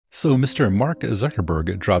So Mr. Mark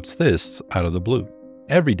Zuckerberg drops this out of the blue.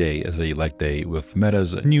 Every day is a leg day with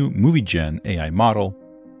Meta's new movie gen AI model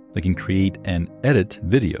that can create and edit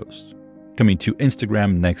videos, coming to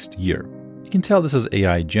Instagram next year. You can tell this is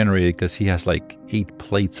AI generated because he has like 8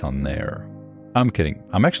 plates on there. I'm kidding.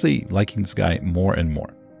 I'm actually liking this guy more and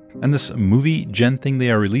more. And this movie gen thing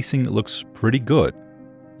they are releasing looks pretty good.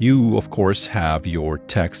 You, of course, have your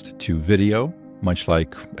text to video, much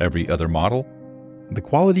like every other model. The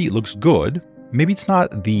quality looks good. Maybe it's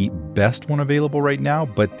not the best one available right now,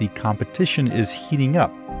 but the competition is heating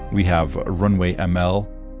up. We have Runway ML,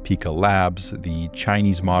 Pika Labs, the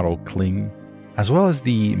Chinese model Kling, as well as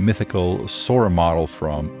the mythical Sora model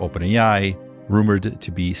from OpenAI, rumored to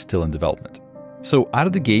be still in development. So out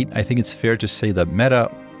of the gate, I think it's fair to say that Meta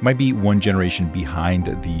might be one generation behind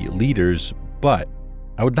the leaders, but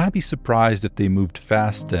I would not be surprised if they moved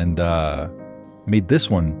fast and made this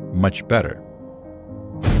one much better.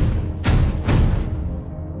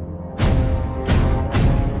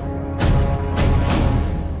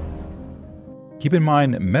 Keep in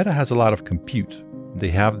mind, Meta has a lot of compute. They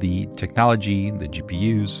have the technology, the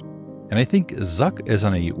GPUs, and I think Zuck is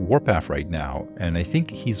on a warpath right now, and I think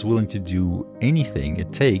he's willing to do anything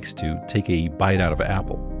it takes to take a bite out of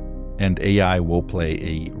Apple, and AI will play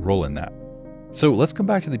a role in that. So let's come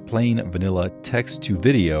back to the plain vanilla text to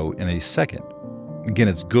video in a second. Again,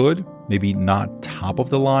 it's good, maybe not top of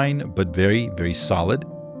the line, but very, very solid.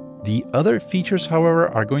 The other features, however,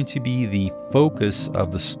 are going to be the focus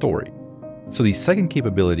of the story. So the second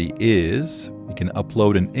capability is you can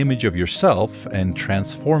upload an image of yourself and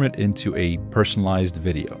transform it into a personalized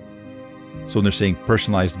video. So when they're saying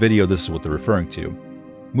personalized video, this is what they're referring to.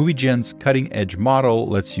 MovieGen's cutting-edge model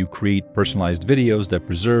lets you create personalized videos that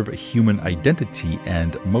preserve human identity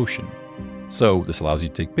and motion. So this allows you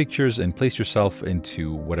to take pictures and place yourself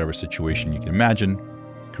into whatever situation you can imagine,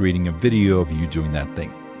 creating a video of you doing that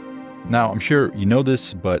thing. Now, I'm sure you know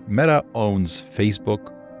this, but Meta owns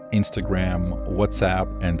Facebook, Instagram,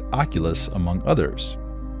 WhatsApp, and Oculus, among others.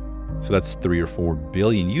 So that's 3 or 4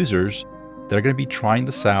 billion users that are going to be trying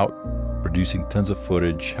this out, producing tons of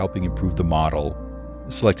footage, helping improve the model,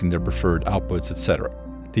 selecting their preferred outputs, etc.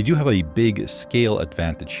 They do have a big scale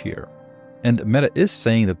advantage here. And Meta is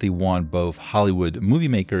saying that they want both Hollywood movie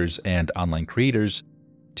makers and online creators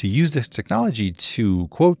to use this technology to,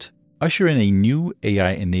 quote, usher in a new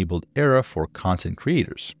AI-enabled era for content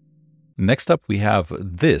creators. Next up, we have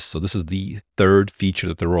this. So this is the third feature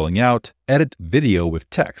that they're rolling out. Edit video with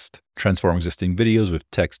text. Transform existing videos with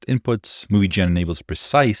text inputs. MovieGen enables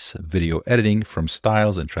precise video editing from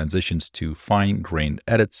styles and transitions to fine-grained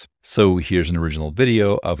edits. So here's an original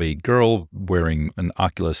video of a girl wearing an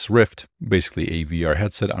Oculus Rift, basically a VR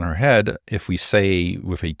headset on her head. If we say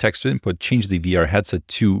with a text input, change the VR headset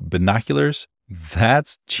to binoculars,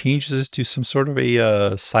 that changes to some sort of a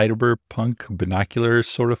cyberpunk binocular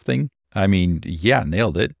sort of thing. I mean, yeah,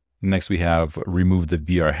 nailed it. Next, we have remove the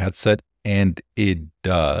VR headset, and it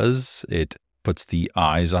does. It puts the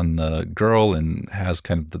eyes on the girl and has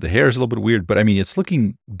kind of, the hair is a little bit weird, but I mean, it's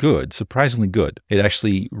looking good, surprisingly good. It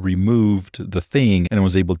actually removed the thing and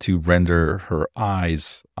was able to render her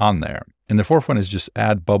eyes on there. And the fourth one is just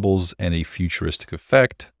add bubbles and a futuristic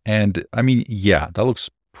effect. And I mean, yeah, that looks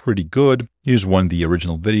pretty good. Here's one of the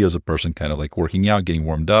original videos, a person kind of like working out, getting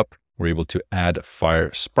warmed up. We're able to add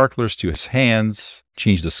fire sparklers to his hands,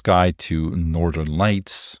 change the sky to northern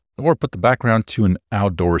lights, or put the background to an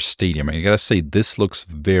outdoor stadium. I gotta say, this looks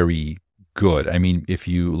very good. I mean, if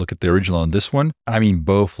you look at the original and this one, I mean,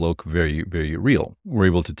 both look very, very real. We're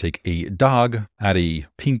able to take a dog, add a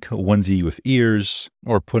pink onesie with ears,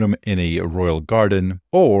 or put him in a royal garden,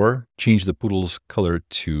 or change the poodle's color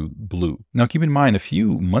to blue. Now, keep in mind, a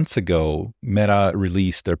few months ago, Meta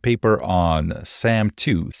released their paper on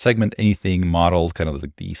SAM2, Segment Anything model, kind of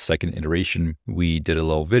like the second iteration. We did a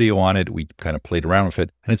little video on it. We kind of played around with it,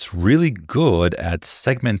 and it's really good at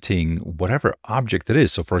segmenting whatever object it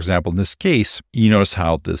is. So for example, in this case, you notice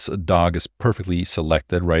how this dog is perfectly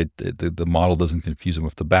selected, right? The model doesn't confuse him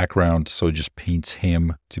with the background, so it just paints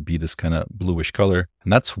him to be this kind of bluish color.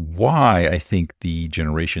 And that's why I think the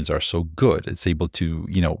generations are so good. It's able to,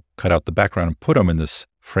 cut out the background and put them in this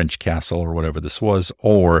French castle or whatever this was,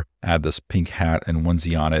 or add this pink hat and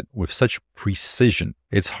onesie on it with such precision.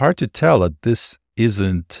 It's hard to tell that this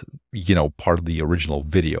isn't, part of the original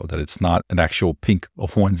video, that it's not an actual pink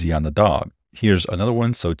onesie on the dog. Here's another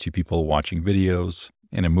one. So two people watching videos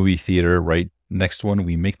in a movie theater, right? Next one,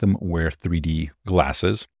 we make them wear 3D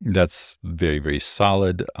glasses. That's very, very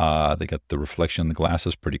solid. They got the reflection in the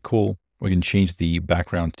glasses, pretty cool. We can change the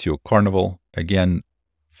background to a carnival. Again,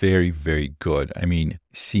 very, very good. I mean,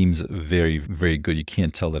 seems very, very good. You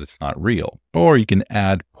can't tell that it's not real. Or you can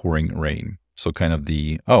add pouring rain. So kind of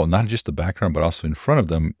not just the background, but also in front of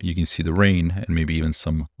them, you can see the rain and maybe even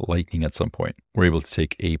some lightning at some point. We're able to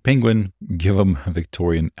take a penguin, give them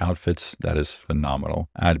Victorian outfits. That is phenomenal.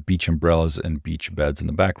 Add beach umbrellas and beach beds in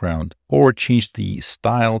the background, or change the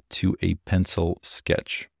style to a pencil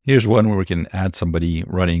sketch. Here's one where we can add somebody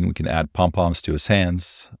running. We can add pom-poms to his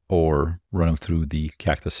hands, or run him through the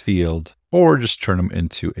cactus field, or just turn him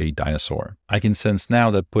into a dinosaur. I can sense now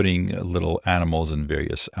that putting little animals in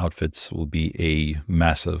various outfits will be a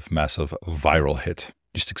massive, massive viral hit.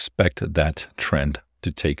 Just expect that trend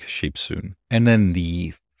to take shape soon. And then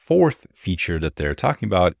the fourth feature that they're talking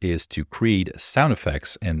about is to create sound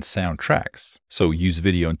effects and soundtracks. So use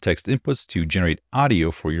video and text inputs to generate audio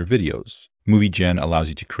for your videos. Movie Gen allows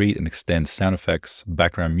you to create and extend sound effects,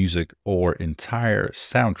 background music, or entire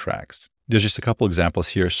soundtracks. There's just a couple examples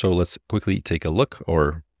here, so let's quickly take a look,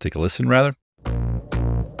 or take a listen rather.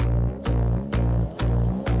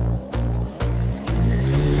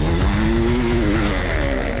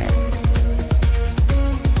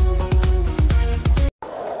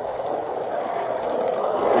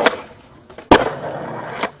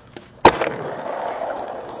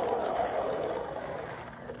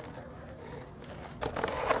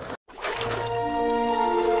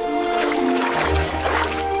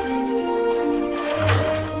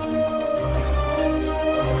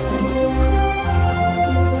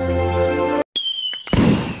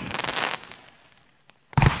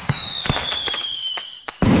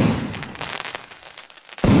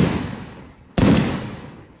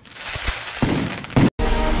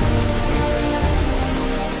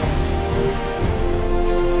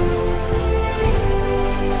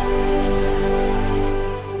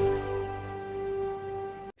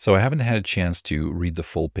 So I haven't had a chance to read the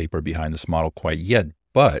full paper behind this model quite yet,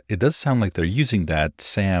 but it does sound like they're using that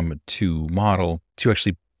SAM-2 model to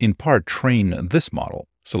actually, in part, train this model.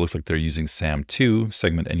 So it looks like they're using SAM-2,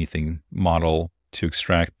 segment anything model, to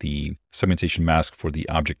extract the segmentation mask for the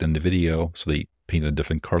object in the video. So they painted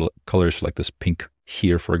different colors, like this pink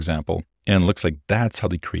here, for example. And it looks like that's how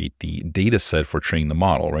they create the data set for training the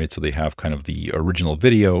model, right? So they have kind of the original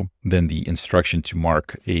video, then the instruction to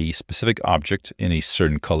mark a specific object in a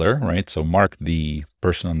certain color, right? So mark the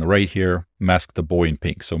person on the right here, mask the boy in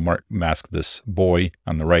pink. So mask this boy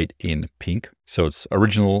on the right in pink. So it's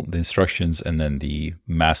original, the instructions, and then the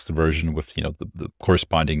masked version with, the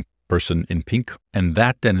corresponding person in pink. And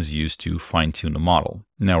that then is used to fine tune the model.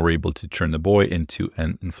 Now we're able to turn the boy into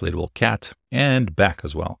an inflatable cat and back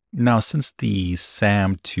as well. Now, since the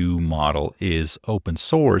SAM-2 model is open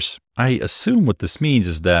source, I assume what this means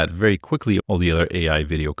is that very quickly all the other AI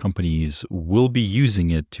video companies will be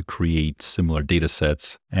using it to create similar data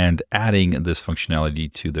sets and adding this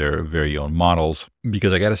functionality to their very own models.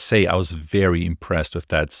 Because I gotta say, I was very impressed with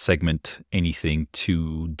that segment anything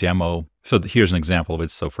to demo. So here's an example of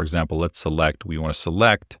it. So for example, we want to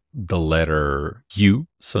select the letter U.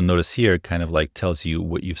 So notice here, it kind of like tells you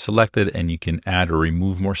what you've selected, and you can add or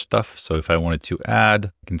remove more stuff. So if I wanted to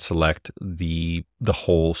add, I can select the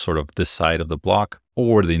whole sort of this side of the block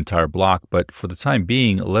or the entire block. But for the time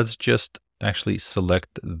being, let's just actually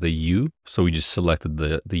select the U. So we just selected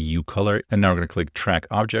the U color, and now we're going to click track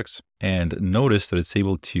objects, and notice that it's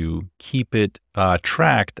able to keep it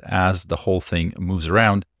tracked as the whole thing moves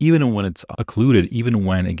around. Even when it's occluded, even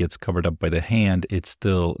when it gets covered up by the hand, it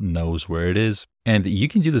still knows where it is. And you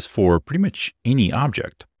can do this for pretty much any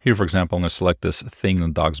object. Here, for example, I'm going to select this thing in the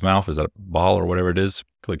dog's mouth. Is that a ball or whatever it is?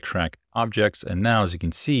 Click track objects. And now, as you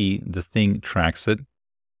can see, the thing tracks it.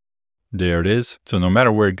 There it is. So no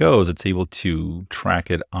matter where it goes, it's able to track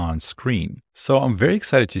it on screen. So I'm very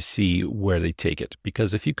excited to see where they take it,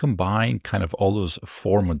 because if you combine kind of all those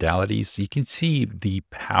four modalities, you can see the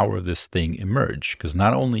power of this thing emerge. Because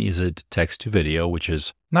not only is it text to video, which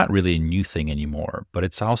is not really a new thing anymore, but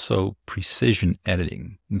it's also precision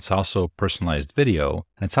editing. It's also personalized video,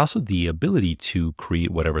 and it's also the ability to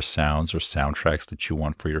create whatever sounds or soundtracks that you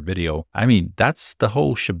want for your video. I mean, that's the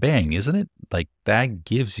whole shebang, isn't it? Like, that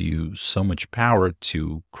gives you so much power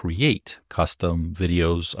to create custom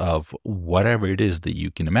videos of whatever it is that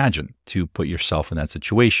you can imagine, to put yourself in that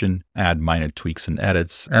situation, add minor tweaks and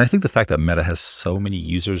edits. And I think the fact that Meta has so many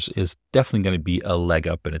users is definitely going to be a leg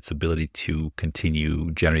up in its ability to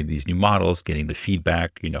continue generating these new models, getting the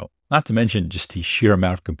feedback, not to mention just the sheer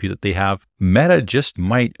amount of compute that they have. Meta just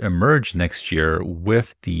might emerge next year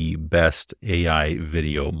with the best AI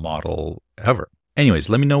video model ever. Anyways,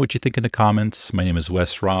 let me know what you think in the comments. My name is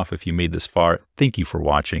Wes Roth. If you made this far, thank you for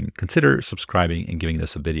watching. Consider subscribing and giving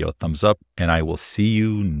this video a thumbs up, and I will see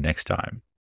you next time.